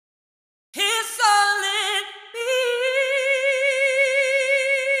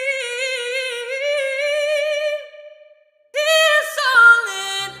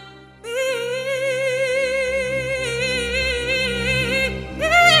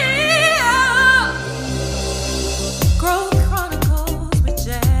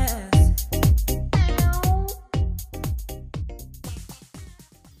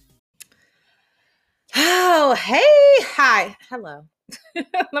Hi. Hello.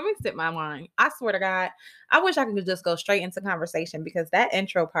 Let me sip my wine. I swear to God, I wish I could just go straight into conversation because that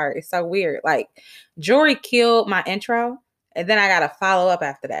intro part is so weird. Like, Jory killed my intro, and then I got to follow up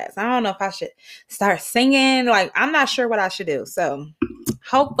after that. So I don't know if I should start singing. Like, I'm not sure what I should do. So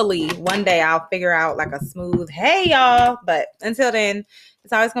hopefully one day I'll figure out like a smooth, hey, y'all. But until then,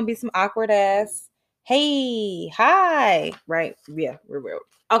 it's always going to be some awkward ass, hey, hi. Right? Yeah, we're real.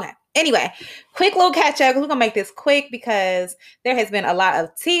 Okay. Anyway, quick little catch up. We're going to make this quick because there has been a lot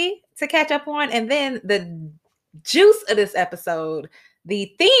of tea to catch up on. And then the juice of this episode,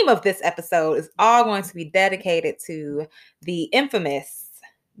 the theme of this episode is all going to be dedicated to the infamous,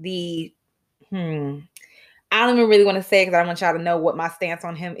 I don't even really want to say it because I want y'all to know what my stance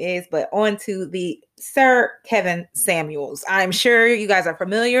on him is, but on to the Sir Kevin Samuels. I'm sure you guys are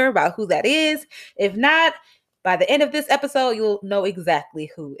familiar about who that is. If not, by the end of this episode, you'll know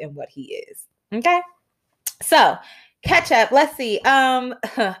exactly who and what he is. Okay? So, catch up. Let's see.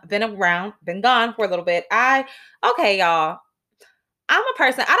 Been around, been gone for a little bit. Okay, y'all. I'm a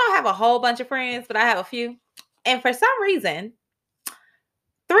person, I don't have a whole bunch of friends, but I have a few. And for some reason,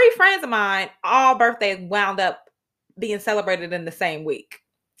 3 friends of mine, all birthdays wound up being celebrated in the same week.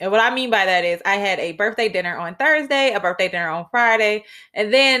 And what I mean by that is I had a birthday dinner on Thursday, a birthday dinner on Friday,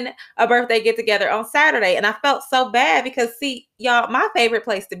 and then a birthday get together on Saturday. And I felt so bad because, see, y'all, my favorite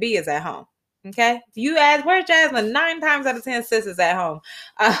place to be is at home. Okay. You ask, where's Jasmine? 9 times out of 10, sis is at home.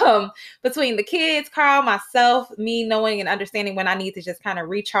 Between the kids, Carl, myself, me knowing and understanding when I need to just kind of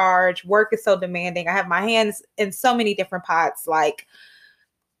recharge. Work is so demanding. I have my hands in so many different pots. Like,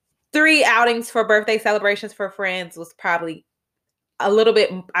 3 outings for birthday celebrations for friends was probably a little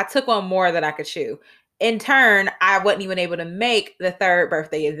bit. I took on more than I could chew. In turn, I wasn't even able to make the 3rd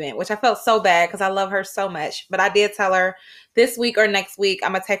birthday event, which I felt so bad because I love her so much. But I did tell her this week or next week,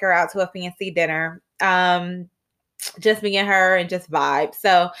 I'm going to take her out to a fancy dinner. Just me and her and just vibe.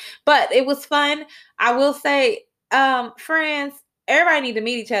 So, but it was fun. I will say, friends, everybody need to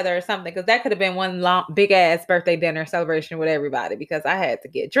meet each other or something, because that could have been one long, big ass birthday dinner celebration with everybody, because I had to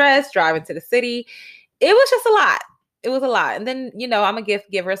get dressed, drive into the city. It was just a lot. It was a lot. And then, I'm a gift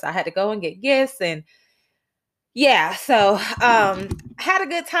giver, so I had to go and get gifts. And yeah, so had a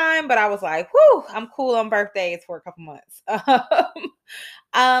good time, but I was like, whoo, I'm cool on birthdays for a couple months.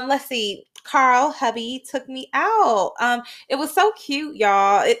 Let's see. Carl, hubby, took me out. It was so cute,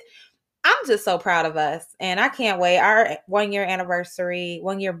 y'all. I'm just so proud of us, and I can't wait. Our 1-year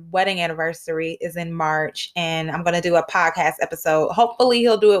wedding anniversary is in March, and I'm going to do a podcast episode. Hopefully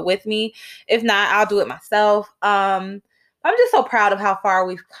he'll do it with me. If not, I'll do it myself. I'm just so proud of how far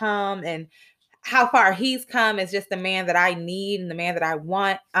we've come and how far he's come as just the man that I need and the man that I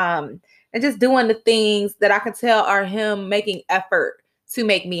want. And just doing the things that I can tell are him making effort to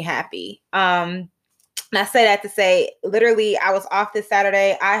make me happy. And I say that to say, literally, I was off this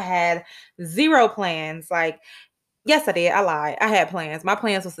Saturday. I had 0 plans. Like, yes, I did. I lied. I had plans. My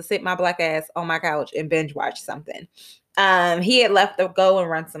plans was to sit my black ass on my couch and binge watch something. He had left to go and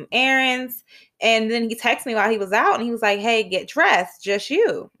run some errands. And then he texted me while he was out, and he was like, hey, get dressed, just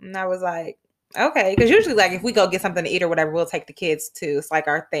you. And I was like, okay. Because usually, like, if we go get something to eat or whatever, we'll take the kids too. It's like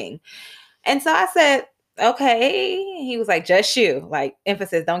our thing. And so I said, okay. He was like, just you. Like,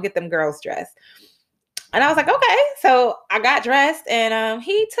 emphasis, don't get them girls dressed. And I was like, okay. So I got dressed, and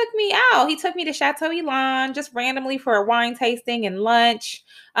he took me out. He took me to Chateau Elan just randomly for a wine tasting and lunch.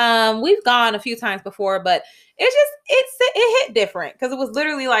 We've gone a few times before, but it hit different because it was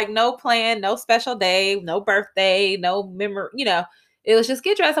literally like no plan, no special day, no birthday, no memory, it was just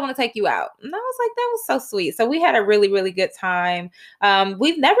get dressed. I want to take you out. And I was like, that was so sweet. So we had a really, really good time.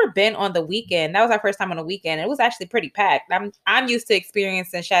 We've never been on the weekend. That was our first time on the weekend. It was actually pretty packed. I'm used to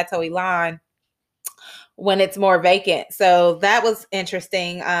experiencing Chateau Elan when it's more vacant. So that was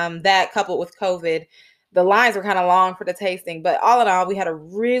interesting. That coupled with COVID, the lines were kind of long for the tasting, but all in all, we had a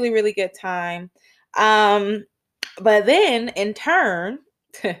really, really good time. But then in turn,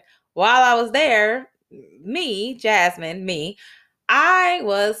 while I was there, Jasmine, I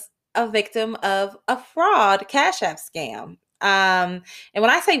was a victim of a fraud Cash App scam. And when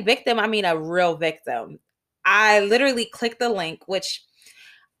I say victim, I mean a real victim. I literally clicked the link, which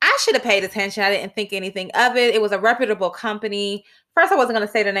I should have paid attention. I didn't think anything of it. It was a reputable company. First, I wasn't going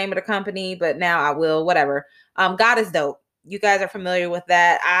to say the name of the company, but now I will, whatever. God is dope. You guys are familiar with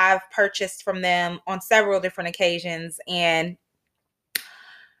that. I've purchased from them on several different occasions, and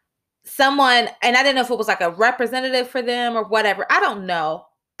I didn't know if it was like a representative for them or whatever. I don't know.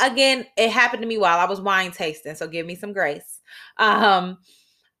 Again, it happened to me while I was wine tasting, so give me some grace.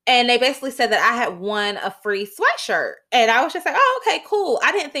 And they basically said that I had won a free sweatshirt. And I was just like, oh, okay, cool.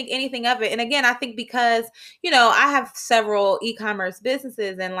 I didn't think anything of it. And again, I think because, I have several e-commerce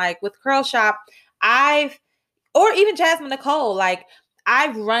businesses, and like with Curl Shop, or even Jasmine Nicole, like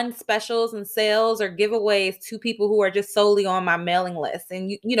I've run specials and sales or giveaways to people who are just solely on my mailing list.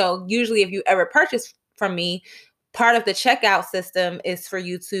 And, usually if you ever purchase from me, part of the checkout system is for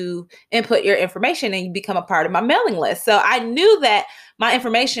you to input your information and you become a part of my mailing list. So I knew that my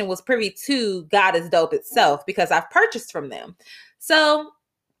information was privy to God is Dope itself because I've purchased from them. So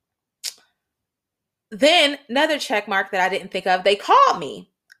then another check mark that I didn't think of, they called me.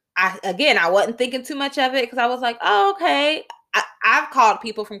 I wasn't thinking too much of it because I was like, oh, okay. I've called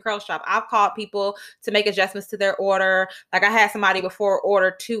people from Curl Shop. I've called people to make adjustments to their order. Like I had somebody before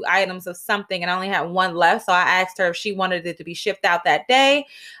order 2 items of something and I only had 1 left. So I asked her if she wanted it to be shipped out that day,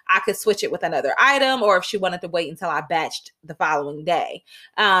 I could switch it with another item, or if she wanted to wait until I batched the following day.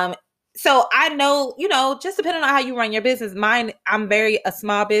 So I know, just depending on how you run your business, I'm very a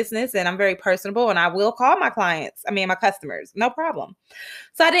small business and I'm very personable, and I will call my my customers, no problem.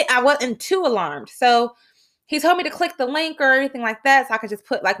 So I wasn't too alarmed. So he told me to click the link or anything like that so I could just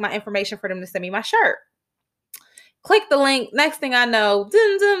put like my information for them to send me my shirt. Click the link. Next thing I know,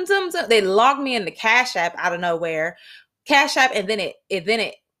 they logged me into Cash App out of nowhere. Cash App, and then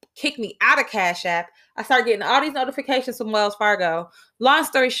it kicked me out of Cash App. I started getting all these notifications from Wells Fargo. Long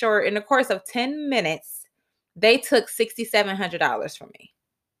story short, in the course of 10 minutes, they took $6,700 from me.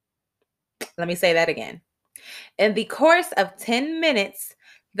 Let me say that again. In the course of 10 minutes,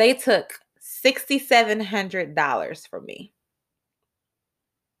 they took $6,700 from me.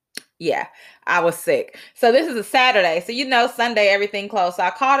 Yeah, I was sick. So this is a Saturday. So, Sunday, everything closed. So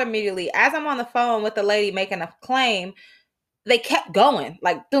I called immediately. As I'm on the phone with the lady making a claim, they kept going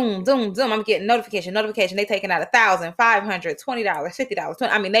like doom, doom, doom. I'm getting notification. They taking out $1,000, $500, $20, $50,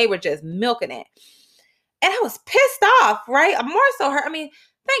 $20. They were just milking it. And I was pissed off, right? I'm more so hurt. Thank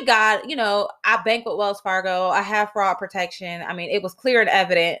God, I bank with Wells Fargo. I have fraud protection. It was clear and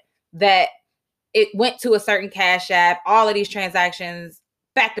evident that it went to a certain Cash App, all of these transactions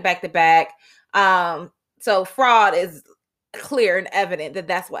back to back to back. So fraud is clear and evident that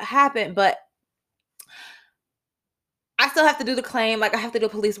that's what happened. But I still have to do the claim. Like I have to do a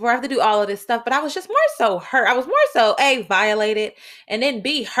police report. I have to do all of this stuff. But I was just more so hurt. I was more so A, violated, and then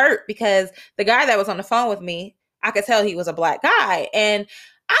B, hurt because the guy that was on the phone with me, I could tell he was a Black guy. And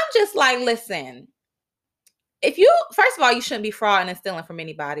I'm just like, listen, first of all, you shouldn't be frauding and stealing from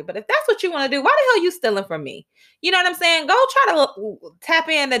anybody. But if that's what you want to do, why the hell you stealing from me? You know what I'm saying? Go try to tap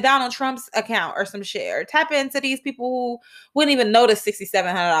into Donald Trump's account or some shit, or tap into these people who wouldn't even notice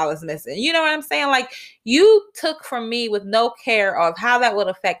 $6,700 missing. You know what I'm saying? Like you took from me with no care of how that would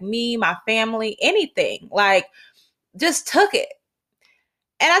affect me, my family, anything. Like just took it.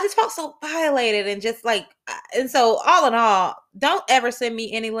 And I just felt so violated and just like, and so all in all, don't ever send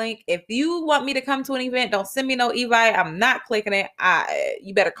me any link. If you want me to come to an event, don't send me no invite. I'm not clicking it.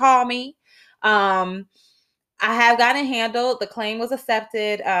 You better call me. I have gotten handled. The claim was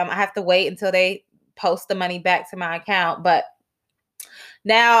accepted. I have to wait until they post the money back to my account, but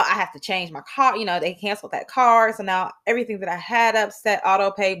now I have to change my car. They canceled that card. So now everything that I had up set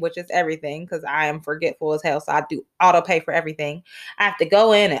auto pay, which is everything because I am forgetful as hell. So I do auto pay for everything. I have to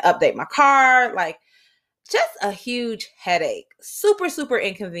go in and update my card. Like just a huge headache, super, super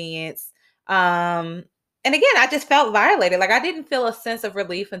inconvenience. And again, I just felt violated. Like I didn't feel a sense of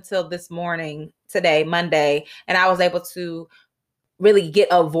relief until this morning, today, Monday. And I was able to really get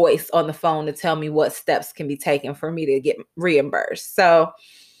a voice on the phone to tell me what steps can be taken for me to get reimbursed. So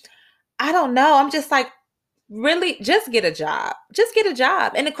I don't know. I'm just like, really, just get a job. Just get a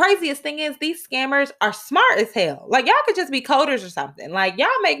job. And the craziest thing is these scammers are smart as hell. Like y'all could just be coders or something. Like y'all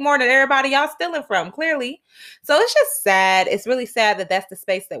make more than everybody y'all stealing from, clearly. So it's just sad. It's really sad that that's the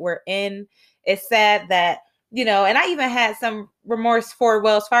space that we're in. It's sad that, and I even had some remorse for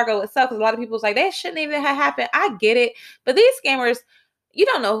Wells Fargo itself because a lot of people was like, that shouldn't even have happened. I get it. But these scammers, you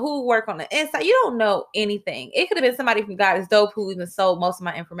don't know who work on the inside. You don't know anything. It could have been somebody from God is Dope who even sold most of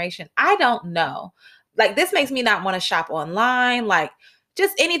my information. I don't know. Like this makes me not want to shop online. Like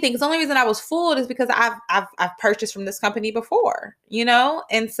just anything. Because the only reason I was fooled is because I've purchased from this company before,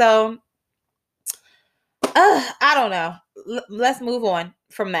 And so, I don't know. Let's move on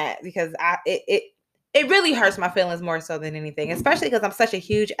from that because it really hurts my feelings more so than anything, especially because I'm such a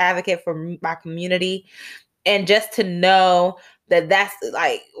huge advocate for my community. And just to know that that's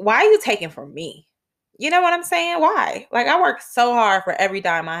like, why are you taking from me? You know what I'm saying? Why? Like I work so hard for every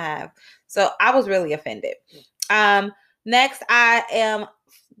dime I have. So I was really offended. Next, I am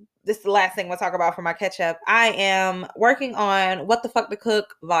this is the last thing we'll talk about for my catch up. I am working on What the Fuck to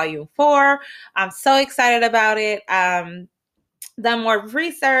Cook Volume 4. I'm so excited about it. Done more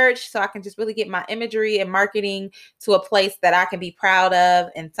research so I can just really get my imagery and marketing to a place that I can be proud of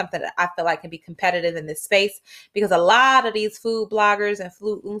and something that I feel like can be competitive in this space, because a lot of these food bloggers and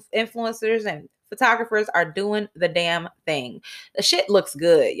food influencers and photographers are doing the damn thing. The shit looks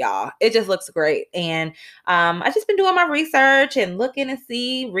good, y'all. It just looks great. And I just been doing my research and looking and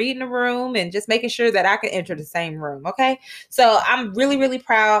reading the room and just making sure that I can enter the same room. Okay. So I'm really, really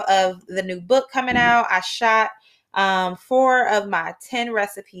proud of the new book coming out. I shot 4 of my 10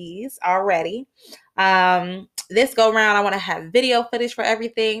 recipes already. This go round, I want to have video footage for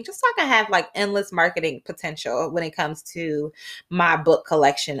everything, just so I can have like endless marketing potential when it comes to my book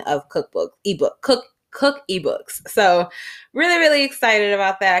collection of cook ebooks. So really, really excited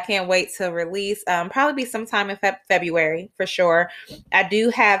about that. I can't wait to release. Probably be sometime in February for sure. I do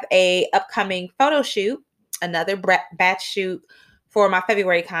have a upcoming photo shoot, another batch shoot for my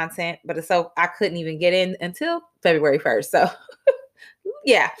February content, but so I couldn't even get in until February 1st. So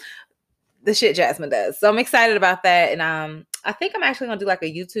yeah, the shit Jasmine does. So I'm excited about that. And I think I'm actually gonna do like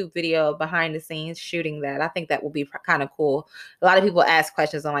a YouTube video behind the scenes shooting that. I think that will be kind of cool. A lot of people ask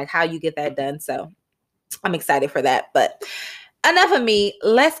questions on like how you get that done. So I'm excited for that. But enough of me.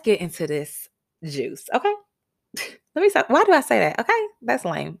 Let's get into this juice. Okay. Let me stop. Why do I say that? Okay. That's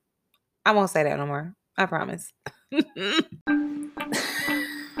lame. I won't say that no more. I promise.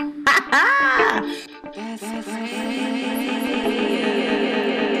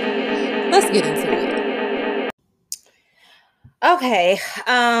 Let's get into it. Okay.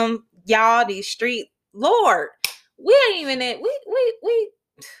 Y'all, these street Lord, we ain't even in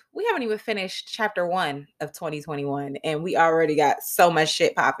we haven't even finished chapter 1 of 2021 and we already got so much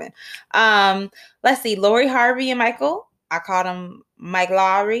shit popping. Let's see, Lori Harvey and Michael. I called him Mike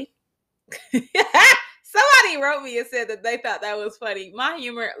Lowry. Somebody wrote me and said that they thought that was funny. My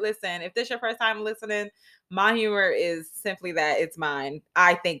humor, listen, if this is your first time listening, my humor is simply that it's mine.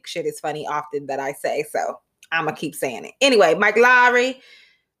 I think shit is funny often that I say, so I'm going to keep saying it. Anyway, Mike Lowry,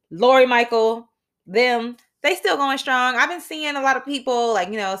 Lori Michael, them, they still going strong. I've been seeing a lot of people like,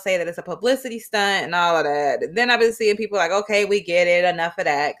 say that it's a publicity stunt and all of that. And then I've been seeing people like, okay, we get it. Enough of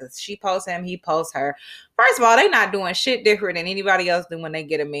that. Because she posts him, he posts her. First of all, they're not doing shit different than anybody else do when they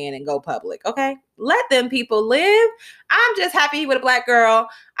get a man and go public. Okay. Let them people live. I'm just happy with a black girl.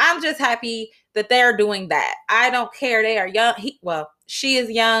 I'm just happy that they're doing that. I don't care. They are young. She is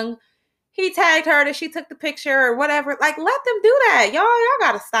young. He tagged her that she took the picture or whatever. Like, let them do that. Y'all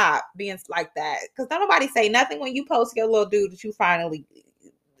got to stop being like that. Because don't nobody say nothing when you post your little dude that you finally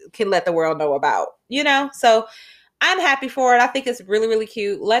can let the world know about, So I'm happy for it. I think it's really, really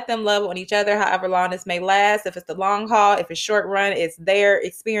cute. Let them love on each other, however long this may last. If it's the long haul, if it's short run, it's their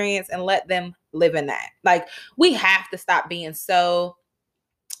experience and let them live in that. Like, we have to stop being so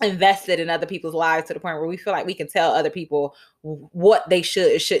invested in other people's lives to the point where we feel like we can tell other people what they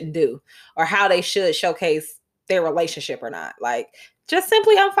should or shouldn't do or how they should showcase their relationship or not. Like, just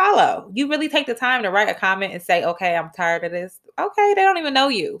simply unfollow. You really take the time to write a comment and say, okay, I'm tired of this. Okay, they don't even know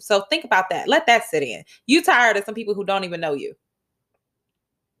you. So think about that. Let that sit in. You tired of some people who don't even know you.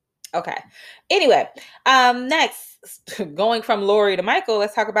 Okay. Anyway, next, going from Lori to Michael,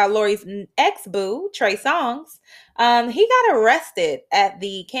 let's talk about Lori's ex-boo, Trey Songz. He got arrested at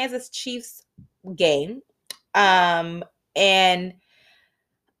the Kansas Chiefs game. And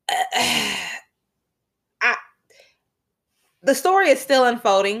the story is still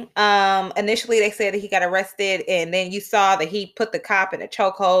unfolding. Initially, they said that he got arrested, and then you saw that he put the cop in a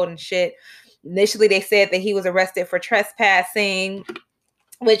chokehold and shit. Initially, they said that he was arrested for trespassing,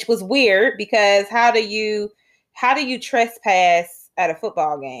 which was weird because how do you trespass at a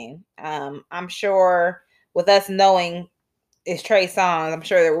football game? I'm sure with us knowing it's Trey Songz, I'm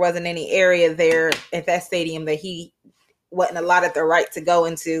sure there wasn't any area there at that stadium that he wasn't allotted the right to go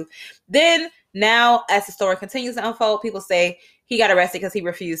into. Then now, as the story continues to unfold, people say he got arrested because he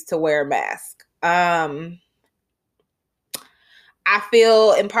refused to wear a mask. I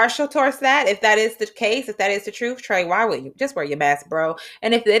feel impartial towards that. If that is the case, if that is the truth, Trey, why would you just wear your mask, bro?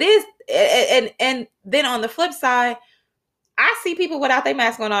 And if it is, and then on the flip side, I see people without their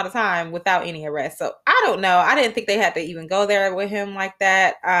mask on all the time without any arrest. So I don't know. I didn't think they had to even go there with him like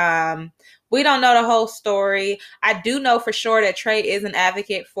that. We don't know the whole story. I do know for sure that Trey is an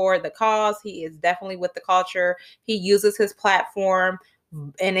advocate for the cause. He is definitely with the culture. He uses his platform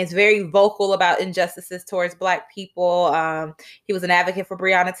and is very vocal about injustices towards Black people. He was an advocate for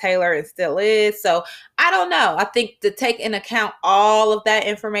Breonna Taylor and still is. So I don't know. I think to take into account all of that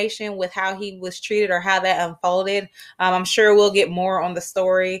information with how he was treated or how that unfolded, I'm sure we'll get more on the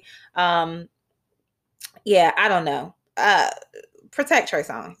story. Yeah, I don't know. Protect Trey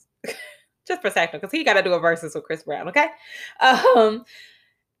Songz. Just protect him because he got to do a versus with Chris Brown, okay?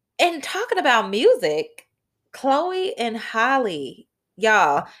 And talking about music, Chloe and Halle,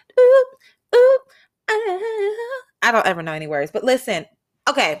 y'all. Oop, oop, I don't ever know any words, but listen,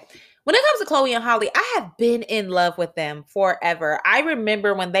 okay. When it comes to Chloe and Halle, I have been in love with them forever. I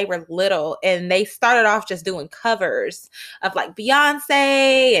remember when they were little and they started off just doing covers of like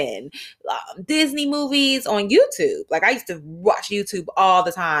Beyonce and Disney movies on YouTube. Like I used to watch YouTube all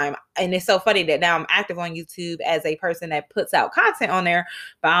the time. And it's so funny that now I'm active on YouTube as a person that puts out content on there,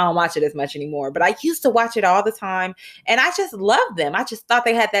 but I don't watch it as much anymore. But I used to watch it all the time and I just loved them. I just thought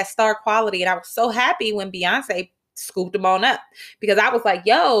they had that star quality. And I was so happy when Beyonce scooped them on up because I was like,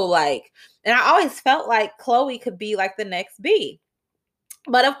 yo, like, and I always felt like Chloe could be like the next B.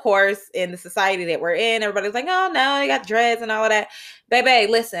 But of course, in the society that we're in, everybody's like, oh no, they got dreads and all of that.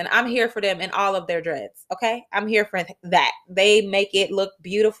 Baby, listen, I'm here for them in all of their dreads. Okay. I'm here for that. They make it look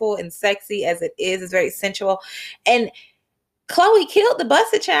beautiful and sexy as it is. It's very sensual. And Chloe killed the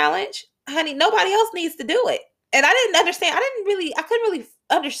busted challenge. Honey, nobody else needs to do it. And I didn't understand. I couldn't really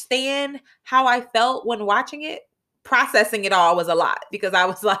understand how I felt when watching it. Processing it all was a lot because I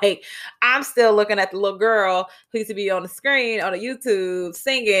was like, I'm still looking at the little girl who used to be on the screen on the YouTube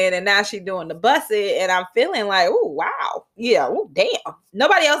singing, and now she's doing the busted, and I'm feeling like, oh wow, yeah, oh damn,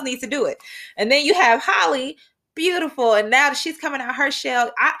 nobody else needs to do it. And then you have Halle, beautiful, and now that she's coming out her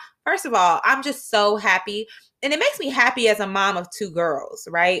shell, first of all, I'm just so happy. And it makes me happy as a mom of two girls,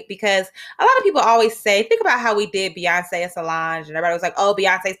 right? Because a lot of people always say, think about how we did Beyonce and Solange, and everybody was like, oh,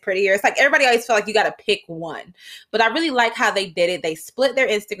 Beyonce's prettier. It's like everybody always felt like you got to pick one. But I really like how they did it. They split their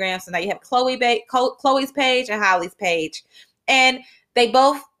Instagram. So now you have Chloe's page and Halle's page. And they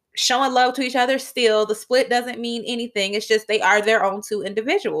both showing love to each other still. The split doesn't mean anything. It's just they are their own two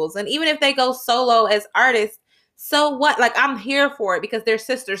individuals. And even if they go solo as artists, so what? Like, I'm here for it because they're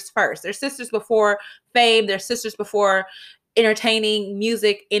sisters first. They're sisters before fame. They're sisters before entertaining,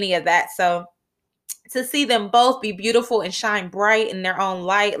 music, any of that. So to see them both be beautiful and shine bright in their own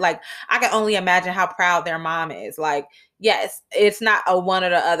light, like I can only imagine how proud their mom is. Like, yes, it's not a one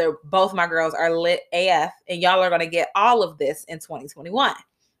or the other. Both my girls are lit AF, and y'all are going to get all of this in 2021.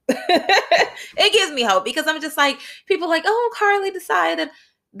 It gives me hope because I'm just like, people like, oh, Carly decided.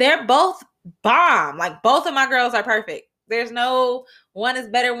 They're both bomb. Like both of my girls are perfect. There's no one is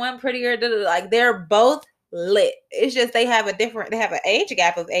better, one prettier. Like they're both lit. It's just they have an age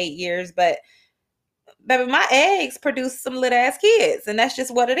gap of 8 years, but baby, my eggs produce some lit ass kids, and that's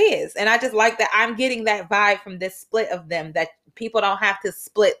just what it is. And I just like that I'm getting that vibe from this split of them, that people don't have to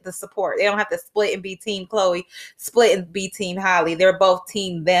split the support. They don't have to split and be team Chloe, split and be team Halle. They're both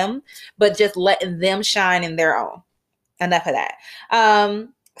team them, but just letting them shine in their own. Enough of that.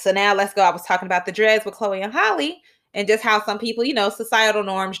 So now let's go. I was talking about the dreads with Chloe and Halle and just how some people, societal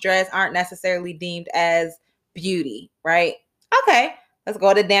norms, dreads aren't necessarily deemed as beauty, right? Okay, let's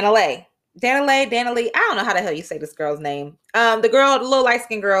go to Dannalea. Dannalea, I don't know how the hell you say this girl's name. The little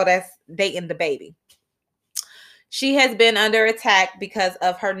light-skinned girl that's dating the baby. She has been under attack because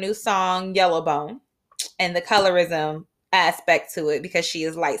of her new song, Yellowbone, and the colorism aspect to it because she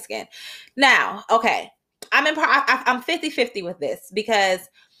is light-skinned. Now, okay, I'm 50-50 with this because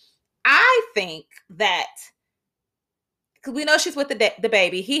I think that because we know she's with the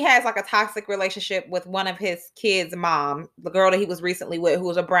baby. He has like a toxic relationship with one of his kids' mom, the girl that he was recently with, who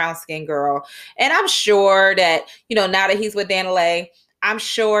was a brown skinned girl. And I'm sure that, now that he's with Dannalea, I'm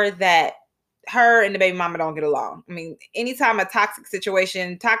sure that her and the baby mama don't get along. I mean, anytime a toxic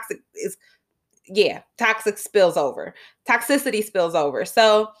situation, toxic spills over. Toxicity spills over.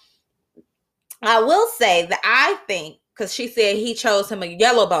 So I will say that I think, because she said he chose him a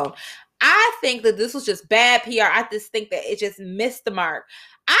Yellowbone, I think that this was just bad PR. I just think that it just missed the mark.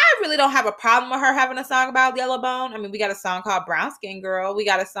 I really don't have a problem with her having a song about Yellowbone. I mean, we got a song called Brown Skin Girl. We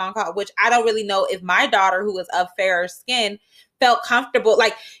got a song called, which I don't really know if my daughter, who is of fairer skin, felt comfortable.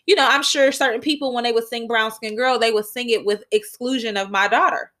 Like, I'm sure certain people, when they would sing Brown Skin Girl, they would sing it with exclusion of my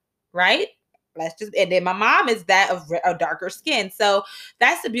daughter, right? And then my mom is that of a darker skin. So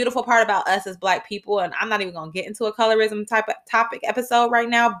that's the beautiful part about us as Black people. And I'm not even going to get into a colorism type of topic episode right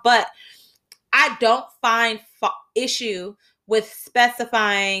now, but I don't find issue with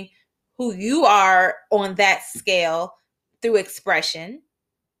specifying who you are on that scale through expression.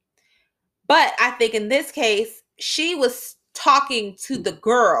 But I think in this case, she was talking to the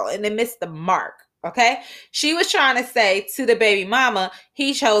girl and it missed the mark. Okay. She was trying to say to the baby mama,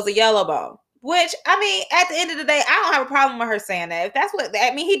 he chose a yellow bone, which, I mean, at the end of the day, I don't have a problem with her saying that. If that's what,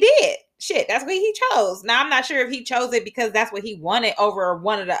 I mean, he did. Shit, that's what he chose. Now, I'm not sure if he chose it because that's what he wanted over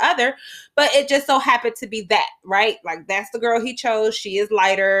one or the other, but it just so happened to be that, right? Like, that's the girl he chose. She is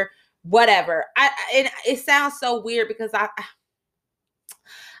lighter, whatever. And it sounds so weird because I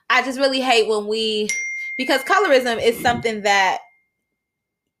just really hate when because colorism is something that,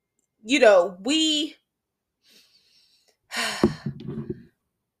 you know, we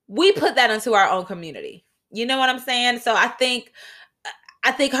put that into our own community. You know what I'm saying? So I think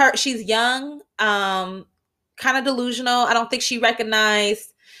she's young, kind of delusional. I don't think she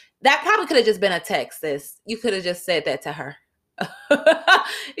recognized that. Probably could have just been a text, sis. You could have just said that to her.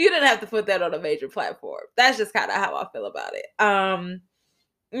 You didn't have to put that on a major platform. That's just kind of how I feel about it.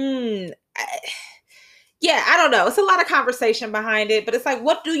 Yeah, I don't know. It's a lot of conversation behind it, but it's like,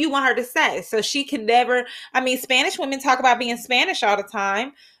 what do you want her to say? So she can never, I mean, Spanish women talk about being Spanish all the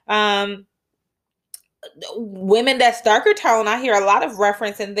time. Women that's darker tone, I hear a lot of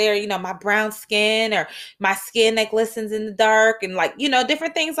reference in there, you know, my brown skin or my skin that glistens in the dark and like, you know,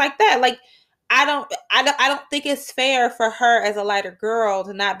 different things like that. Like, I don't think it's fair for her as a lighter girl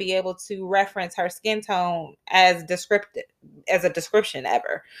to not be able to reference her skin tone as descriptive, as a description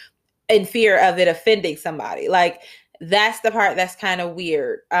ever, in fear of it offending somebody. Like, that's the part that's kind of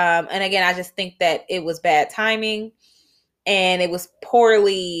weird. And again, I just think that it was bad timing and it was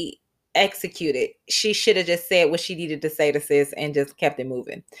poorly executed. She should have just said what she needed to say to sis and just kept it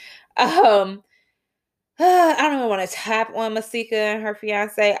moving. I don't even want to tap on Masika and her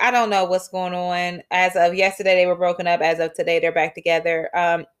fiance. I don't know what's going on. As of yesterday, they were broken up. As of today, they're back together.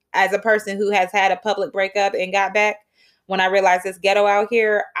 As a person who has had a public breakup and got back, when I realized it's ghetto out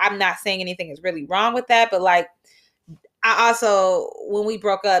here, I'm not saying anything is really wrong with that. But like, I also, when we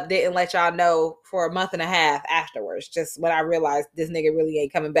broke up, didn't let y'all know for a month and a half afterwards, just when I realized this nigga really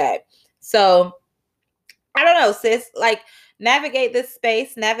ain't coming back. So I don't know, sis, like, navigate this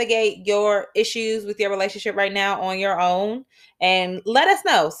space, navigate your issues with your relationship right now on your own, and let us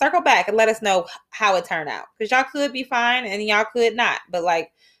know. Circle back and let us know how it turned out. Because y'all could be fine and y'all could not. But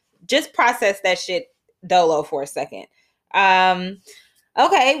like, just process that shit dolo for a second.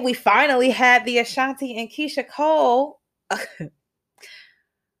 Okay, we finally had the Ashanti and Keyshia Cole.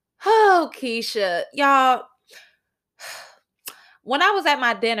 Oh, Keyshia, y'all. When I was at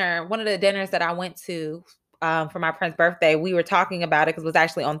my dinner, one of the dinners that I went to for my friend's birthday, we were talking about it because it was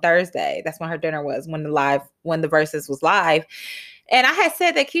actually on Thursday. That's when her dinner was, when the Versus was live. And I had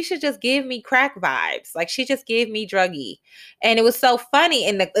said that Keyshia just gave me crack vibes. Like, she just gave me druggy. And it was so funny.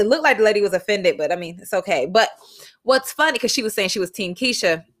 And it looked like the lady was offended, but I mean, it's okay. But what's funny, because she was saying she was Team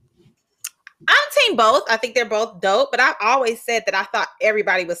Keyshia. I'm team both. I think they're both dope, but I've always said that I thought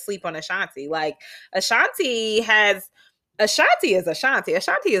everybody would sleep on Ashanti. Like, Ashanti is Ashanti.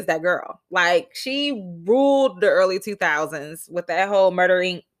 Ashanti is that girl. Like, she ruled the early 2000s with that whole Murder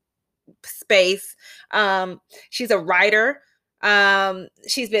Inc. space. She's a writer.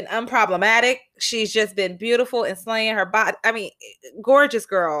 She's been unproblematic. She's just been beautiful and slaying her body. I mean, gorgeous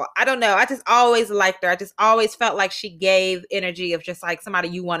girl. I don't know. I just always liked her. I just always felt like she gave energy of just like somebody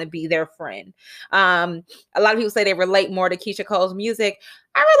you want to be their friend. A lot of people say they relate more to Keyshia Cole's music.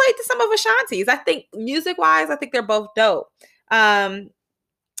 I relate to some of Ashanti's. I think music-wise, I think they're both dope.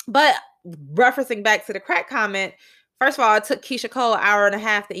 But referencing back to the crack comment, first of all, it took Keyshia Cole an hour and a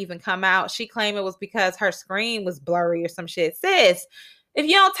half to even come out. She claimed it was because her screen was blurry or some shit. Sis, if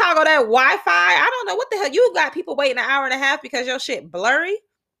you don't toggle that Wi-Fi, I don't know what the hell. You got people waiting an hour and a half because your shit blurry?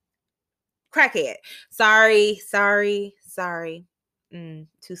 Crackhead. Sorry.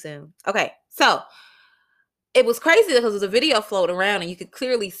 Too soon. Okay, so it was crazy because there was a video floating around and you could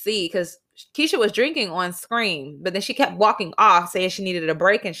clearly see, because Keyshia was drinking on screen, but then she kept walking off saying she needed a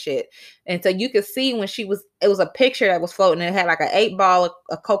break and shit. And so you could see when it was a picture that was floating and it had like an 8-ball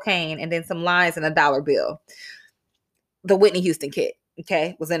of cocaine and then some lines and a $1 bill. The Whitney Houston kid,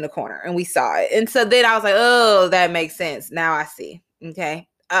 okay, was in the corner and we saw it. And so then I was like, oh, that makes sense. Now I see. Okay.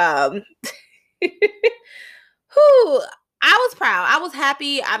 Whew. I was proud. I was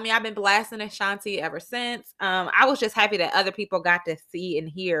happy. I mean, I've been blasting Ashanti ever since. I was just happy that other people got to see and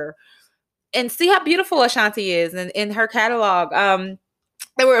hear and see how beautiful Ashanti is and in her catalog.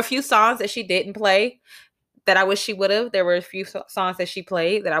 There were a few songs that she didn't play that I wish she would have. There were a few songs that she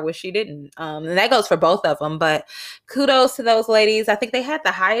played that I wish she didn't. And that goes for both of them. But kudos to those ladies. I think they had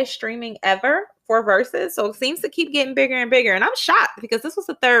the highest streaming ever for Versus. So it seems to keep getting bigger and bigger. And I'm shocked because this was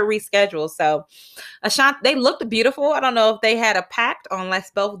the third reschedule. So Ashanti, they looked beautiful. I don't know if they had a pact on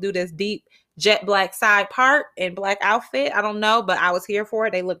let's both do this deep jet black side part and black outfit. I don't know, but I was here for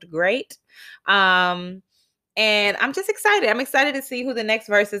it. They looked great. And I'm just excited. I'm excited to see who the next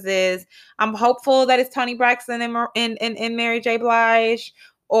versus is. I'm hopeful that it's Toni Braxton and Mary J. Blige,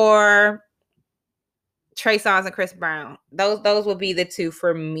 or Trey Songz and Chris Brown. Those would be the two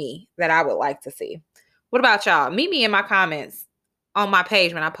for me that I would like to see. What about y'all? Meet me in my comments on my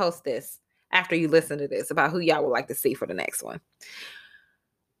page when I post this after you listen to this about who y'all would like to see for the next one.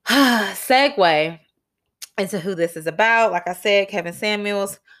 Segue into who this is about. Like I said, Kevin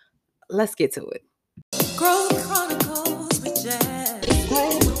Samuels. Let's get to it. Growth Chronicles with Jazz.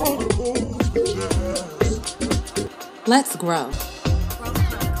 Let's grow.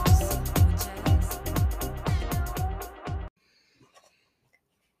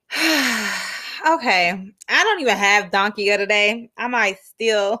 Okay, I don't even have Donkey of the Day. I might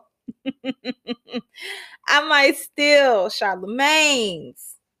steal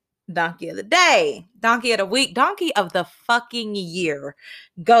Charlamagne's Donkey of the Day. Donkey of the Week. Donkey of the fucking year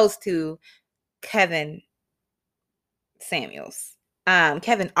goes to Kevin Samuels.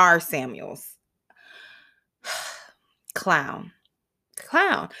 Kevin R. Samuels. Clown.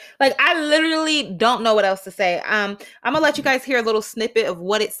 Like, I literally don't know what else to say. I'm gonna let you guys hear a little snippet of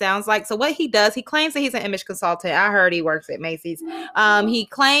what it sounds like. So what he does, he claims that he's an image consultant. I heard he works at Macy's. He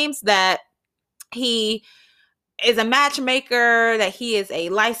claims that he is a matchmaker, that he is a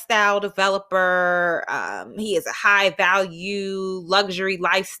lifestyle developer. He is a high value luxury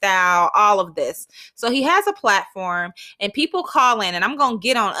lifestyle, all of this. So he has a platform and people call in, and I'm going to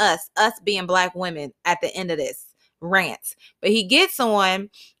get on us being Black women at the end of this rant. But he gets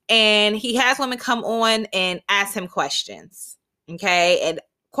on and he has women come on and ask him questions. Okay. And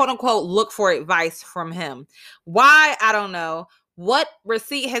quote unquote, look for advice from him. Why? I don't know. What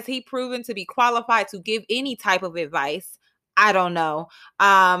receipt has he proven to be qualified to give any type of advice? I don't know.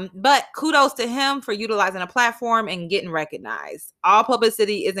 But kudos to him for utilizing a platform and getting recognized. All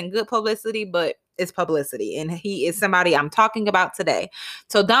publicity isn't good publicity, but it's publicity. And he is somebody I'm talking about today.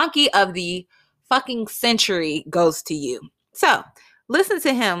 So Donkey of the fucking century goes to you. So listen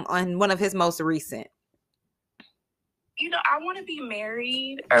to him on one of his most recent. I want to be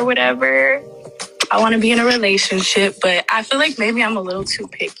married or whatever. I want to be in a relationship, but I feel like maybe I'm a little too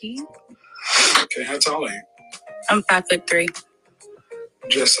picky. Okay, how tall are you? I'm 5'3".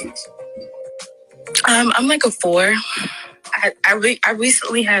 Dress size? I'm like a 4. I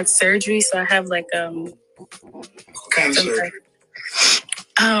recently had surgery, so I have like What kind of surgery?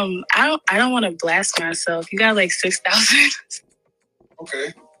 I don't want to blast myself. You got like 6,000.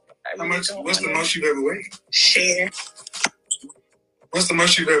 Okay. How much? What's the most you've ever weighed? Share. What's the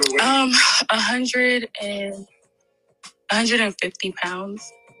most you've ever weighed? 150 pounds.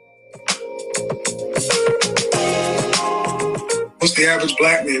 What's the average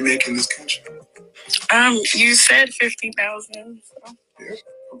Black man make in this country? You said 50,000. So. Yeah.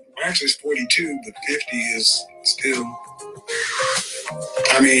 Actually, it's 42, but 50 is still.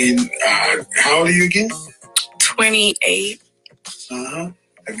 I mean, how old are you again? 28. Have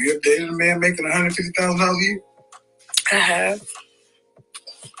you ever dated a man making $150,000 a year? I have.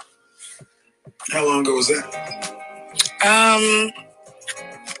 How long ago was that? I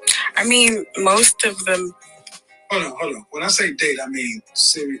mean, most of them. Hold on. When I say date, I mean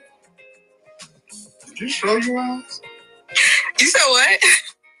serious. Did you just roll your eyes? You said what?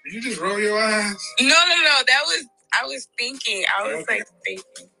 Did you just roll your eyes? No. I was thinking. I was thinking.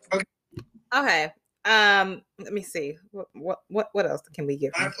 Okay. Let me see. What else can we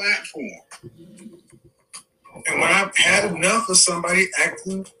give? My platform. And when I've had enough of somebody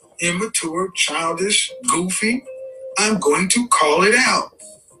acting immature, childish, goofy, I'm going to call it out.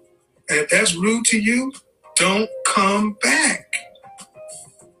 And if that's rude to you, don't come back.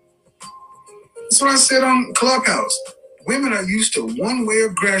 That's what I said on Clubhouse. Women are used to one-way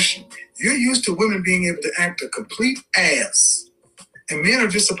aggression. You're used to women being able to act a complete ass. And men are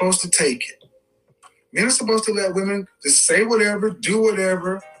just supposed to take it. Men are supposed to let women just say whatever, do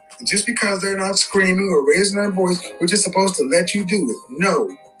whatever. And just because they're not screaming or raising their voice, we're just supposed to let you do it. No,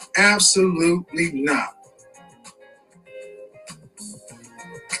 absolutely not.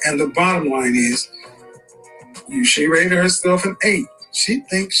 And the bottom line is, she rated herself an 8. She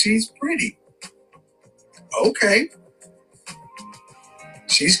thinks she's pretty. Okay.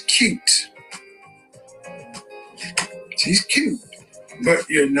 She's cute. But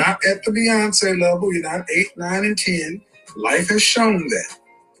you're not at the Beyonce level. You're not 8, 9, and 10. Life has shown that.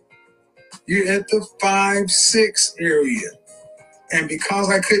 You're at the 5, 6 area. And because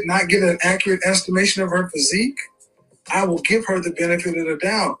I could not get an accurate estimation of her physique, I will give her the benefit of the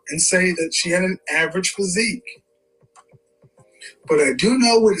doubt and say that she had an average physique. But I do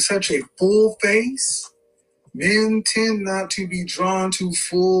know with such a full face, men tend not to be drawn to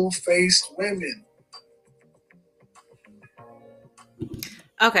full-faced women.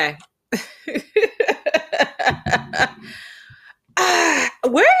 Okay.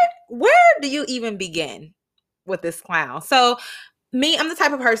 Where do you even begin with this clown? So me, I'm the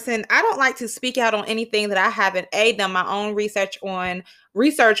type of person, I don't like to speak out on anything that I haven't done my own research on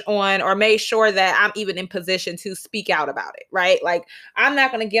or made sure that I'm even in position to speak out about it, right? Like, I'm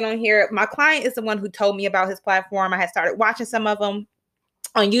not going to get on here. My client is the one who told me about his platform. I had started watching some of them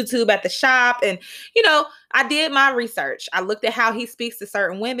on YouTube at the shop. And, I did my research. I looked at how he speaks to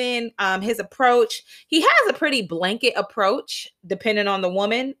certain women, his approach. He has a pretty blanket approach depending on the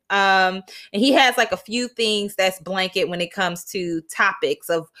woman. And he has like a few things that's blanket when it comes to topics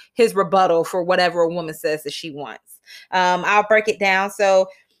of his rebuttal for whatever a woman says that she wants. I'll break it down. So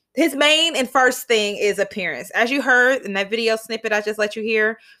his main and first thing is appearance. As you heard in that video snippet I just let you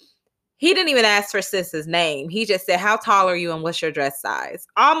hear, he didn't even ask for Sis's name. He just said, how tall are you and what's your dress size?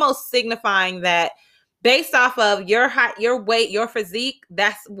 Almost signifying that based off of your height, your weight, your physique,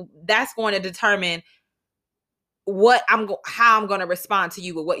 that's going to determine how I'm going to respond to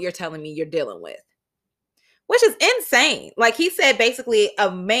you with what you're telling me you're dealing with. Which is insane. Like he said, basically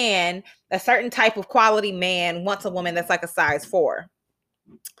a certain type of quality man wants a woman that's like a size 4.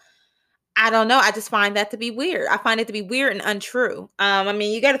 I don't know. I just find that to be weird. I find it to be weird and untrue.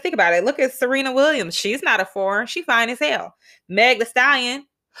 You got to think about it. Look at Serena Williams. She's not a 4. She fine as hell. Meg Thee Stallion,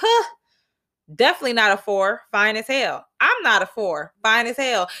 definitely not a 4. Fine as hell. I'm not a 4. Fine as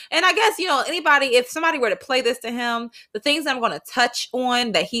hell. And I guess, if somebody were to play this to him, the things I'm going to touch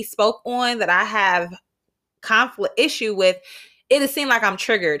on that he spoke on that I have conflict issue with, it seemed like I'm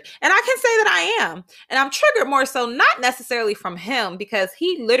triggered. And I can say that I am. And I'm triggered more so not necessarily from him, because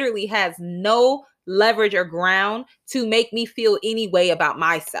he literally has no leverage or ground to make me feel any way about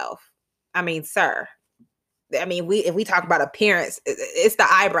myself. I mean, sir. If we talk about appearance, it's the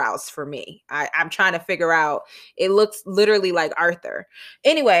eyebrows for me. I'm trying to figure out, it looks literally like Arthur.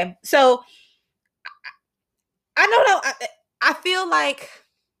 Anyway, so I don't know. I feel like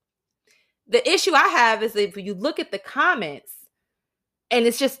the issue I have is if you look at the comments, and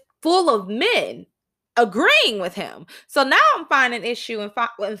it's just full of men agreeing with him. So now I'm finding issue with the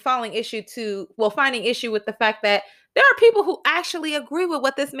fact that there are people who actually agree with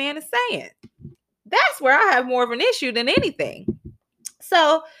what this man is saying. That's where I have more of an issue than anything.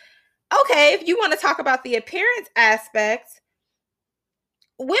 So, okay, if you want to talk about the appearance aspect,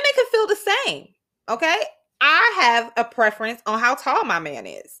 women can feel the same. Okay. I have a preference on how tall my man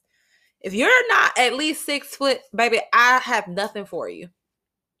is. If you're not at least 6 foot, baby, I have nothing for you.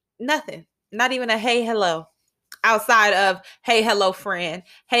 Nothing. Not even a hey, hello. Outside of, hey, hello, friend.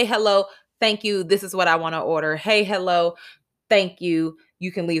 Hey, hello. Thank you. This is what I want to order. Hey, hello. Thank you.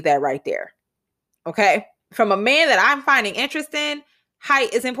 You can leave that right there. Okay. From a man that I'm finding interest in,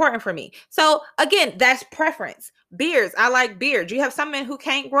 height is important for me. So again, that's preference. Beards. I like beards. You have some men who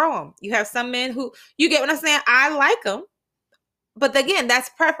can't grow them. You have some men who, you get what I'm saying? I like them. But again, that's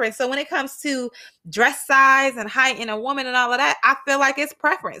preference. So when it comes to dress size and height in a woman and all of that, I feel like it's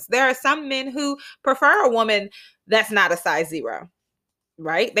preference. There are some men who prefer a woman that's not a size 0,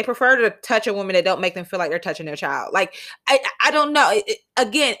 right? They prefer to touch a woman that don't make them feel like they're touching their child. Like, I don't know.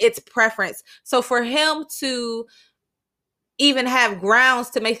 Again, it's preference. So for him to even have grounds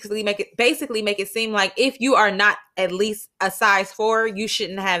to basically make it seem like if you are not at least a size 4, you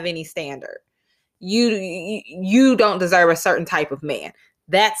shouldn't have any standard. You don't deserve a certain type of man.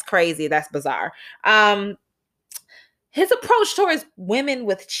 That's crazy. That's bizarre. His approach towards women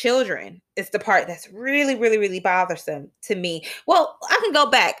with children is the part that's really, really, really bothersome to me. Well, I can go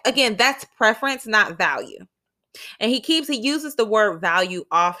back. Again, that's preference, not value. And he uses the word value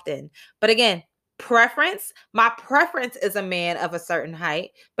often. But again, preference, my preference is a man of a certain height,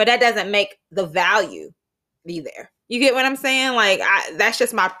 but that doesn't make the value be there. You get what I'm saying? Like, that's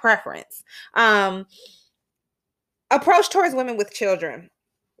just my preference. Approach towards women with children.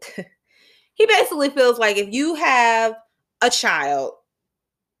 He basically feels like if you have a child,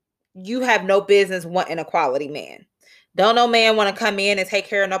 you have no business wanting a quality man. Don't no man want to come in and take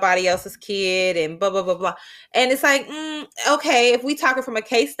care of nobody else's kid and blah, blah, blah, blah. And it's like, okay, if we talking from a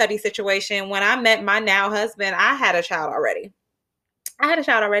case study situation, when I met my now husband, I had a child already.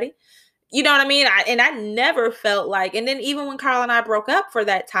 You know what I mean? I never felt like, and then even when Carl and I broke up for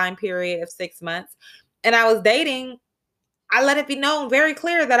that time period of 6 months and I was dating, I let it be known very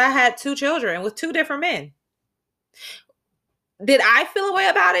clear that I had 2 children with 2 different men. Did I feel a way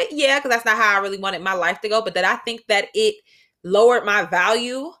about it? Yeah, because that's not how I really wanted my life to go. But did I think that it lowered my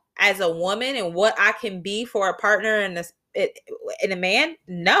value as a woman and what I can be for a partner and in a man?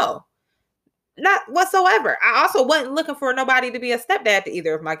 No, not whatsoever. I also wasn't looking for nobody to be a stepdad to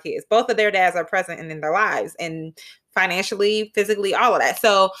either of my kids. Both of their dads are present and in their lives, and financially, physically, all of that.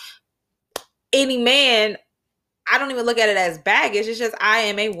 So any man, I don't even look at it as baggage. It's just I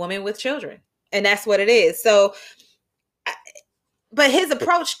am a woman with children, and that's what it is. So, but his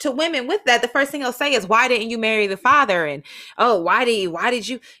approach to women with that, the first thing he'll say is, "Why didn't you marry the father?" And why did you, what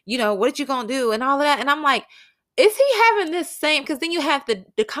did you gonna do? And all of that. And I'm like, is he having this same? Because then you have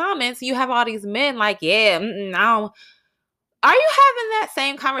the comments. You have all these men like, yeah, no. Are you having that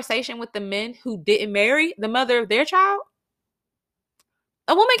same conversation with the men who didn't marry the mother of their child?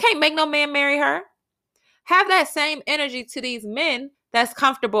 A woman can't make no man marry her. Have that same energy to these men that's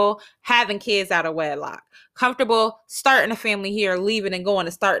comfortable having kids out of wedlock, comfortable starting a family here, leaving and going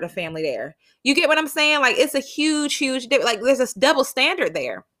to start a family there. You get what I'm saying? Like, it's a huge, like, there's this double standard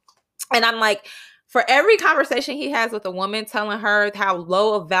there. And I'm like, for every conversation he has with a woman telling her how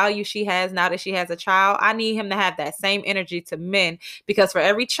low of value she has now that she has a child, I need him to have that same energy to men, because for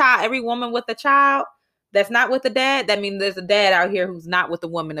every woman with a child that's not with the dad, that means there's a dad out here who's not with the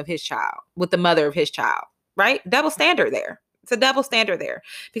woman of his child, with the mother of his child, right? Double standard there. It's a double standard there.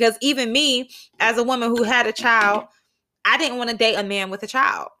 Because even me, as a woman who had a child, I didn't want to date a man with a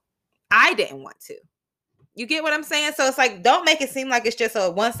child. I didn't want to. You get what I'm saying? So it's like, don't make it seem like it's just a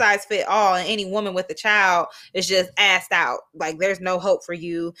one size fit all and any woman with a child is just assed out. Like, there's no hope for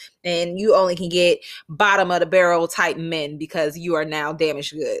you and you only can get bottom of the barrel type men because you are now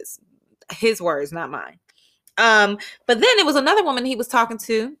damaged goods. His words, not mine. But then it was another woman he was talking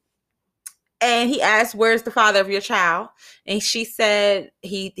to, and he asked, "Where's the father of your child?" And she said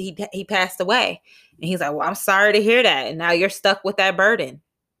he passed away. And he's like, "Well, I'm sorry to hear that. And now you're stuck with that burden."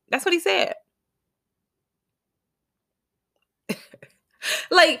 That's what he said.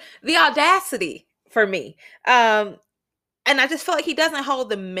 Like, the audacity for me. And I just feel like he doesn't hold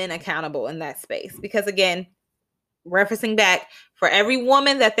the men accountable in that space, because, again, referencing back, for every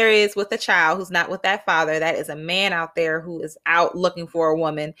woman that there is with a child who's not with that father, that is a man out there who is out looking for a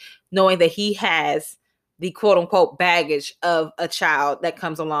woman, knowing that he has the quote unquote baggage of a child that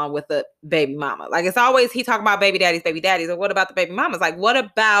comes along with a baby mama. Like, it's always, he talking about baby daddies. Or what about the baby mamas? Like, what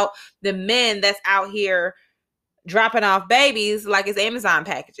about the men that's out here dropping off babies like it's Amazon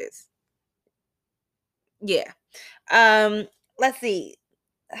packages? Yeah. Let's see.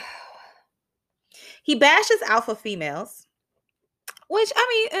 He bashes alpha females, which,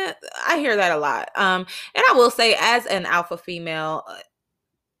 I mean, I hear that a lot. And I will say, as an alpha female,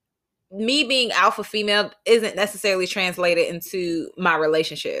 me being alpha female isn't necessarily translated into my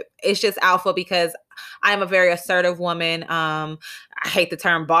relationship. It's just alpha because I'm a very assertive woman. I hate the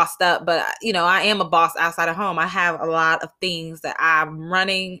term bossed up, but I am a boss outside of home. I have a lot of things that I'm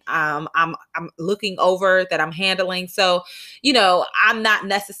running. I'm looking over, that I'm handling. So, I'm not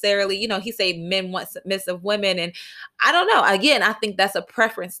necessarily, he say men want submissive women. And I don't know. Again, I think that's a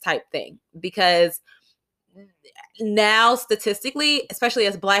preference type thing, because now statistically, especially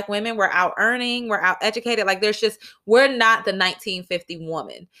as Black women, we're out earning, we're out educated. Like, we're not the 1950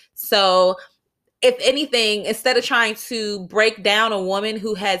 woman. So if anything, instead of trying to break down a woman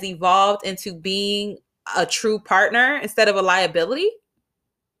who has evolved into being a true partner instead of a liability,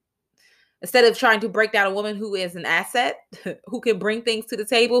 instead of trying to break down a woman who is an asset, who can bring things to the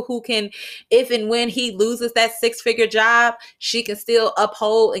table, who can, if and when he loses that 6-figure job, she can still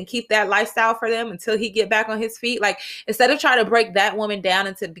uphold and keep that lifestyle for them until he get back on his feet. Like, instead of trying to break that woman down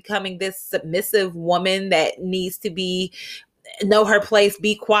into becoming this submissive woman that needs to know her place,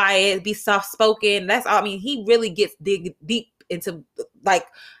 be quiet, be soft-spoken. That's all. I mean, he really gets deep into like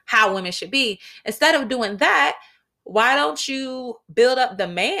how women should be. Instead of doing that, why don't you build up the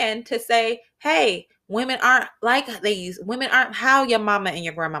man to say, hey, women aren't like these. Women aren't how your mama and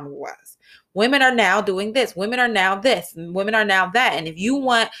your grandmama was. Women are now doing this. Women are now this. Women are now that. And if you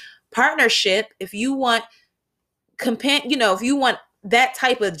want partnership, if you want if you want that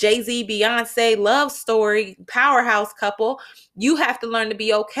type of Jay-Z, Beyonce love story, powerhouse couple, you have to learn to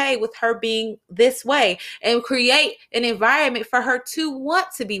be okay with her being this way and create an environment for her to want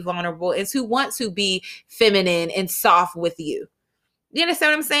to be vulnerable and to want to be feminine and soft with you. You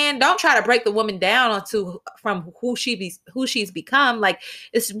understand what I'm saying? Don't try to break the woman down from who she's become. Like,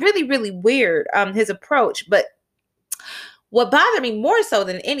 it's really, really weird, his approach. But what bothered me more so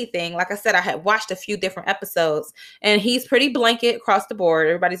than anything, like I said, I had watched a few different episodes, and he's pretty blanket across the board.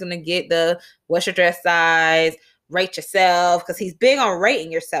 Everybody's going to get the what's your dress size, rate yourself, because he's big on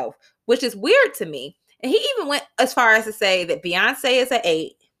rating yourself, which is weird to me. And he even went as far as to say that Beyonce is an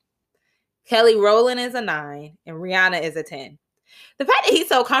 8, Kelly Rowland is a 9, and Rihanna is a 10. The fact that he's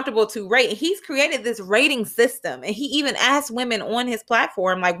so comfortable to rate, he's created this rating system, and he even asked women on his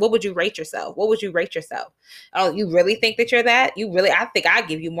platform, like, what would you rate yourself? What would you rate yourself? Oh, you really think that you're that? I think I'd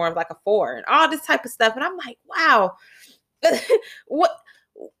give you more of like a 4 and all this type of stuff. And I'm like, wow,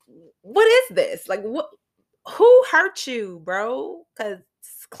 what is this? Like, who hurt you, bro? Because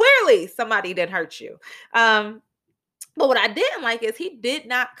clearly somebody did hurt you. But what I didn't like is he did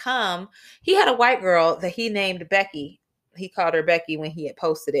not come. He had a white girl that he named Becky. He called her Becky when he had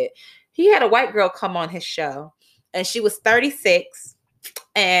posted it. He had a white girl come on his show, and she was 36,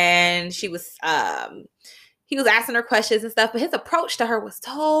 and she was he was asking her questions and stuff, but his approach to her was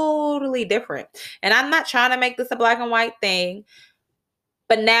totally different. And I'm not trying to make this a black and white thing,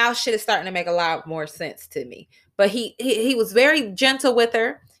 but now shit is starting to make a lot more sense to me. But he was very gentle with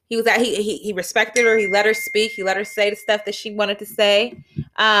her. He respected her. He let her speak. He let her say the stuff that she wanted to say.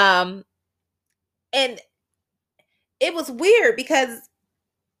 And it was weird because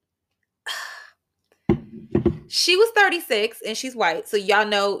she was 36 and she's white. So y'all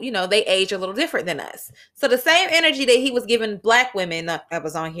know, they age a little different than us. So the same energy that he was giving black women that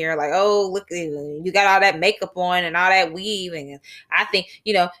was on here, like, oh, look, you got all that makeup on and all that weave. And I think,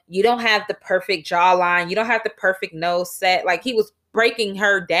 you don't have the perfect jawline. You don't have the perfect nose set. Like, he was breaking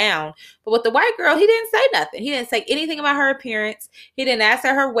her down. But with the white girl, he didn't say nothing. He didn't say anything about her appearance. He didn't ask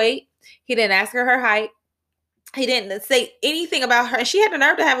her weight. He didn't ask her height. He didn't say anything about her. And she had the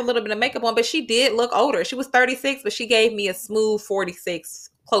nerve to have a little bit of makeup on, but she did look older. She was 36, but she gave me a smooth 46,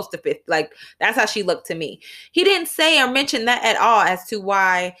 close to 50. Like, that's how she looked to me. He didn't say or mention that at all as to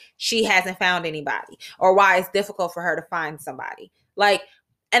why she hasn't found anybody or why it's difficult for her to find somebody. Like,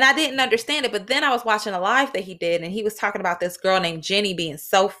 and I didn't understand it. But then I was watching a live that he did, and he was talking about this girl named Jenny being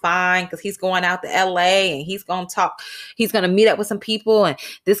so fine because he's going out to LA and he's going to meet up with some people. And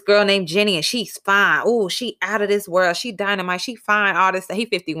this girl named Jenny, and she's fine. Oh, she out of this world. She dynamite. She fine. All this. He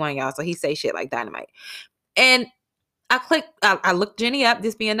 51, y'all. So he say shit like dynamite. And I looked Jenny up,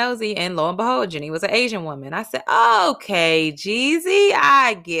 just being nosy, and lo and behold, Jenny was an Asian woman. I said, okay, Jeezy,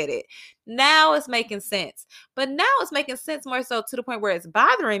 I get it. Now it's making sense. But now it's making sense more so to the point where it's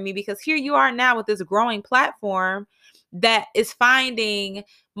bothering me, because here you are now with this growing platform that is finding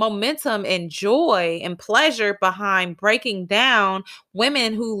momentum and joy and pleasure behind breaking down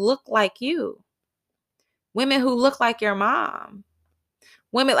women who look like you, women who look like your mom,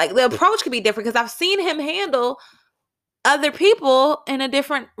 women. Like, the approach could be different because I've seen him handle other people in a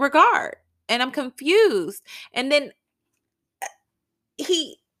different regard, and I'm confused. And then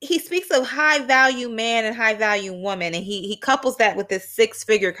he speaks of high value man and high value woman, and he couples that with this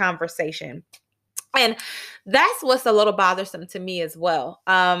 6-figure conversation. And that's what's a little bothersome to me as well.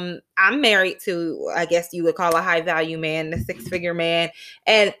 I'm married to, I guess you would call a high value man, a 6-figure man.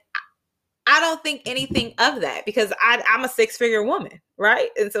 And I don't think anything of that, because I'm a 6-figure woman, right?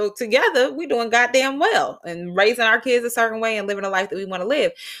 And so together we're doing goddamn well and raising our kids a certain way and living a life that we want to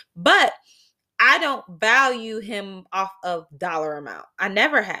live. But I don't value him off of dollar amount. I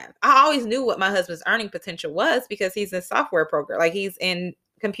never have. I always knew what my husband's earning potential was because he's in software program, like he's in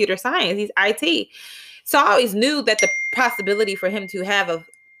computer science, he's IT. So I always knew that the possibility for him to have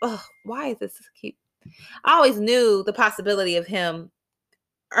I always knew the possibility of him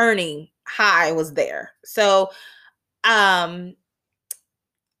earning high was there. So that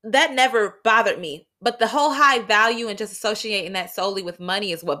never bothered me. But the whole high value and just associating that solely with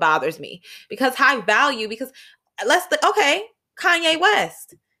money is what bothers me. Because high value, Kanye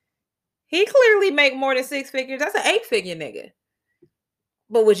West, he clearly make more than 6 figures. That's an 8-figure nigga.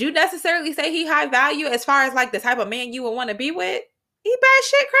 But would you necessarily say he high value as far as like the type of man you would want to be with? He bad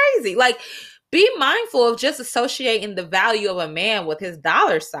shit crazy. Like, be mindful of just associating the value of a man with his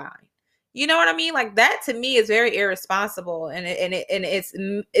dollar sign. You know what I mean? Like, that to me is very irresponsible, and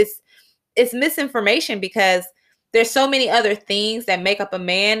it's misinformation, because there's so many other things that make up a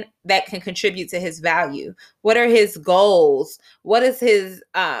man that can contribute to his value. What are his goals? What are his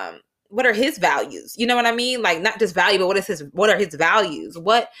values? You know what I mean? Like, not just value, but what are his values?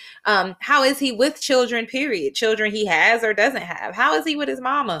 How is he with children, period? Children he has or doesn't have. How is he with his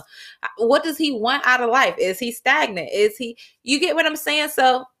mama? What does he want out of life? Is he stagnant? You get what I'm saying?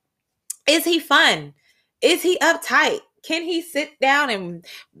 So is he fun? Is he uptight? Can he sit down and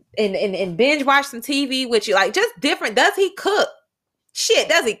binge watch some TV with you? Like, just different. Does he cook? Shit,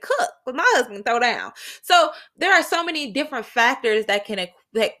 does he cook? But my husband throw down. So there are so many different factors that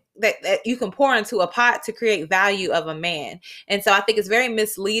you can pour into a pot to create value of a man. And so I think it's very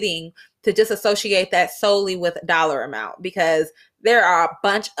misleading to just associate that solely with dollar amount, because There are a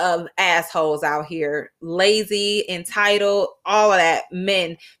bunch of assholes out here, lazy, entitled, all of that,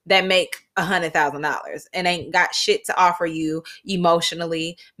 men that make $100,000 and ain't got shit to offer you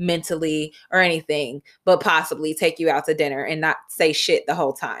emotionally, mentally, or anything, but possibly take you out to dinner and not say shit the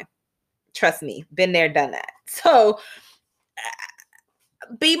whole time. Trust me, been there, done that. So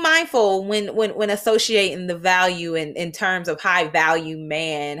be mindful when associating the value in terms of high value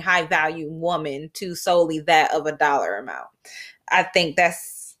man, high value woman to solely that of a dollar amount. I think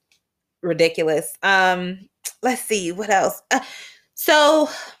that's ridiculous. Let's see what else. So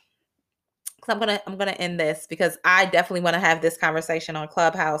I'm gonna end this because I definitely want to have this conversation on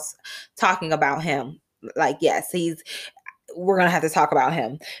Clubhouse talking about him. Like, yes, we're gonna have to talk about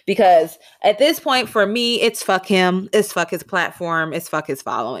him because at this point for me it's fuck him, it's fuck his platform, it's fuck his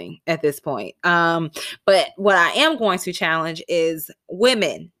following at this point. But what I am going to challenge is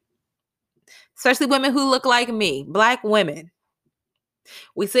women, especially women who look like me, Black women.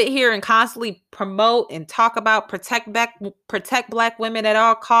 We sit here and constantly promote and talk about protect Black women at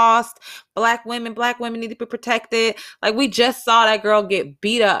all costs. Black women need to be protected. Like, we just saw that girl get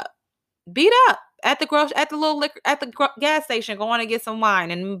beat up at the gas station going to get some wine,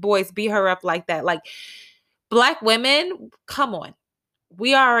 and boys beat her up like that. Like, Black women, come on,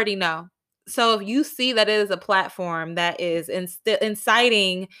 we already know. So if you see that it is a platform that is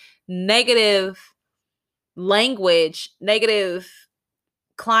inciting negative language, negative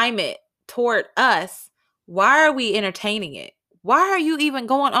climate toward us, why are we entertaining it? Why are you even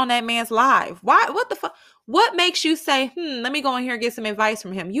going on that man's live? Why? What the fuck? What makes you say, let me go in here and get some advice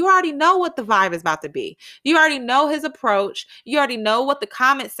from him? You already know what the vibe is about to be. You already know his approach. You already know what the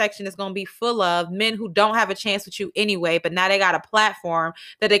comment section is going to be full of, men who don't have a chance with you anyway, but now they got a platform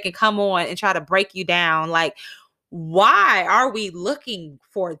that they can come on and try to break you down. Like, why are we looking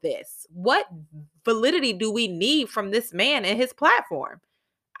for this? What validity do we need from this man and his platform?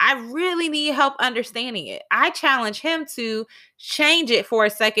 I really need help understanding it. I challenge him to change it for a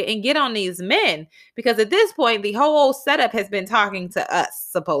second and get on these men, because at this point, the whole setup has been talking to us,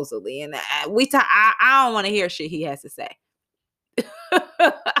 supposedly. And I don't want to hear shit he has to say.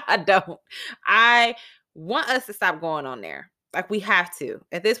 I don't. I want us to stop going on there. Like, we have to.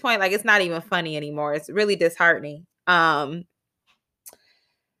 At this point, like, it's not even funny anymore. It's really disheartening. I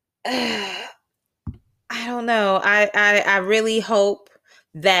don't know. I really hope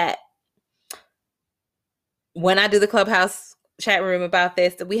that when I do the Clubhouse chat room about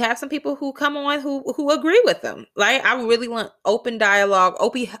this, that we have some people who come on who agree with them. Like, I really want open dialogue,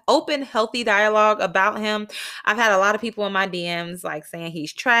 open, healthy dialogue about him. I've had a lot of people in my DMs like saying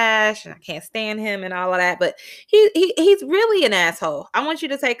he's trash and I can't stand him and all of that, but he's really an asshole. I want you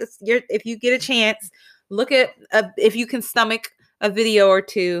to take if you get a chance, look at if you can stomach a video or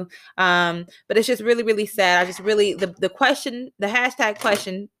two. But it's just really, really sad. I just really, the hashtag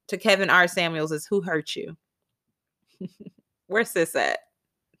question to Kevin R. Samuels is, who hurt you? Where's sis at?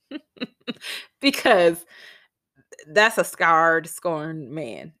 Because that's a scorned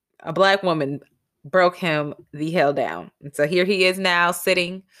man. A Black woman broke him the hell down. And so here he is now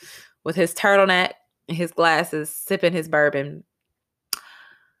sitting with his turtleneck and his glasses, sipping his bourbon,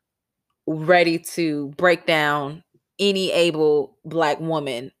 ready to break down any able Black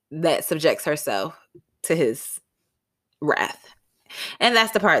woman that subjects herself to his wrath. And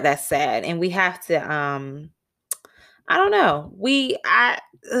that's the part that's sad. And we have to, I don't know.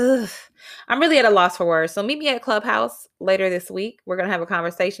 I'm really at a loss for words. So meet me at Clubhouse later this week. We're going to have a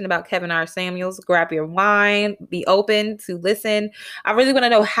conversation about Kevin R. Samuels. Grab your wine. Be open to listen. I really want to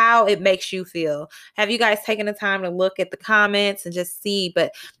know how it makes you feel. Have you guys taken the time to look at the comments and just see?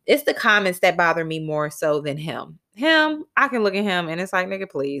 But it's the comments that bother me more so than him. I can look at him and it's like, nigga,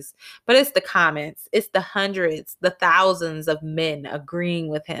 please. But it's the comments. It's the hundreds, the thousands of men agreeing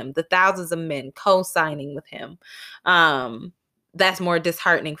with him, the thousands of men co-signing with him. That's more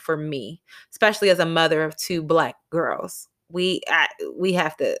disheartening for me, especially as a mother of 2 Black girls. We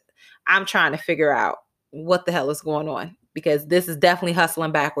have to, I'm trying to figure out what the hell is going on, because this is definitely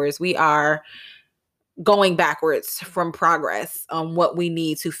hustling backwards. We are going backwards from progress on what we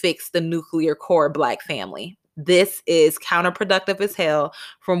need to fix the nuclear core Black family. This is counterproductive as hell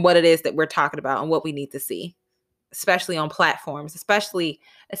from what it is that we're talking about and what we need to see, especially on platforms, especially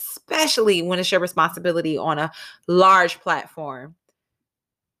when it's your responsibility on a large platform.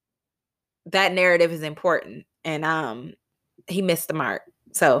 That narrative is important, and he missed the mark.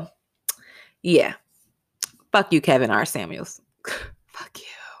 So, yeah. Fuck you, Kevin R. Samuels. Fuck you.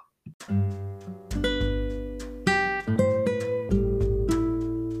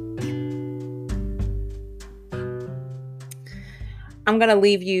 I'm going to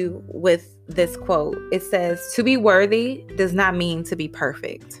leave you with this quote. It says, "To be worthy does not mean to be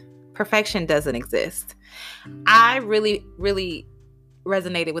perfect. Perfection doesn't exist." I really, really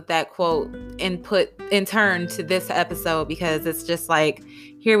resonated with that quote and put in turn to this episode, because it's just like,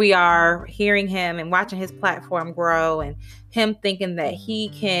 here we are hearing him and watching his platform grow, and him thinking that he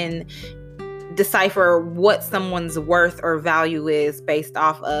can decipher what someone's worth or value is based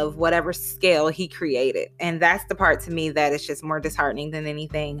off of whatever scale he created. And that's the part to me that is just more disheartening than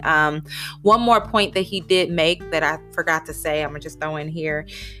anything. One more point that he did make that I forgot to say, I'm gonna just throw in here.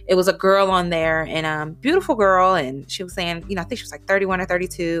 It was a girl on there, and beautiful girl, and she was saying, I think she was like 31 or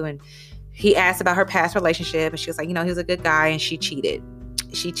 32, and he asked about her past relationship, and she was like, he was a good guy, and she cheated,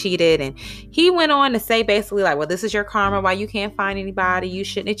 and he went on to say basically like, well, this is your karma, why you can't find anybody, you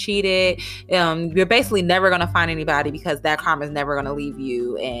shouldn't have cheated, you're basically never going to find anybody because that karma is never going to leave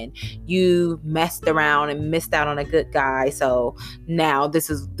you, and you messed around and missed out on a good guy, so now these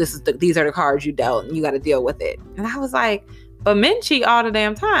are the cards you dealt, and you got to deal with it. And I was like, but men cheat all the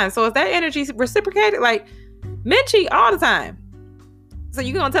damn time, so is that energy reciprocated? Like, men cheat all the time. So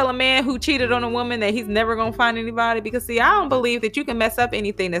you gonna tell a man who cheated on a woman that he's never gonna find anybody? Because see, I don't believe that you can mess up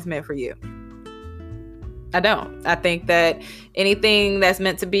anything that's meant for you. I don't. I think that anything that's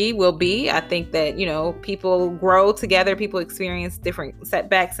meant to be will be. I think that, people grow together, people experience different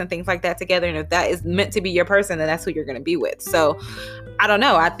setbacks and things like that together. And if that is meant to be your person, then that's who you're gonna be with. So I don't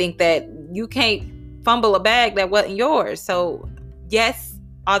know. I think that you can't fumble a bag that wasn't yours. So yes,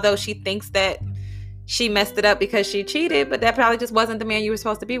 although she thinks that she messed it up because she cheated, but that probably just wasn't the man you were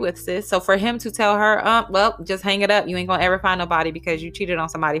supposed to be with, sis. So for him to tell her, well, just hang it up, you ain't gonna ever find nobody because you cheated on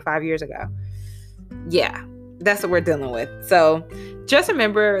somebody 5 years ago. Yeah, that's what we're dealing with. So just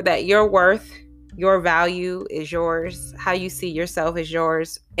remember that your worth, your value is yours. How you see yourself is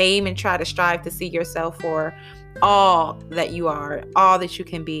yours. Aim and try to strive to see yourself for all that you are, all that you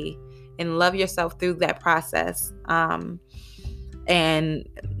can be, and love yourself through that process. And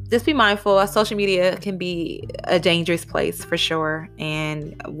just be mindful. Social media can be a dangerous place for sure.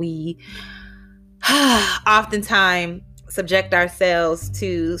 And we oftentimes subject ourselves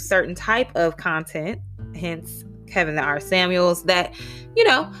to certain type of content, hence Kevin R. Samuels, that,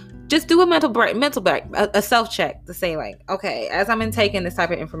 just do a mental break, a self-check to say like, okay, as I'm taking this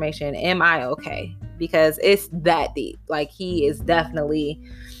type of information, am I okay? Because it's that deep. Like, he is definitely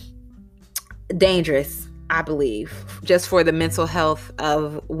dangerous, I believe, just for the mental health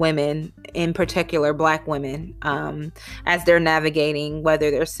of women, in particular Black women, as they're navigating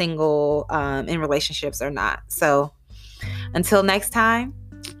whether they're single, in relationships or not. So until next time,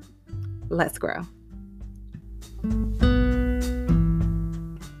 let's grow.